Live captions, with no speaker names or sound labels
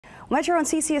Metro and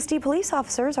CCSD police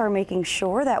officers are making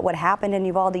sure that what happened in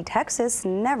Uvalde, Texas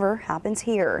never happens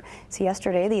here. So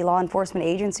yesterday, the law enforcement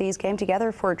agencies came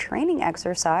together for a training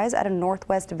exercise at a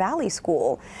Northwest Valley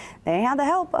school. They had the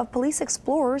help of police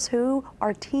explorers who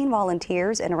are teen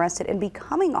volunteers interested in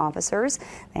becoming officers.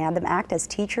 They had them act as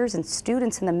teachers and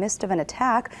students in the midst of an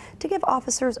attack to give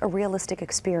officers a realistic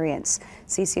experience.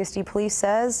 CCSD police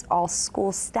says all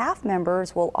school staff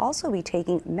members will also be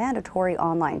taking mandatory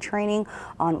online training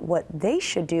on what they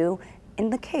should do in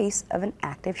the case of an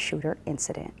active shooter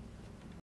incident.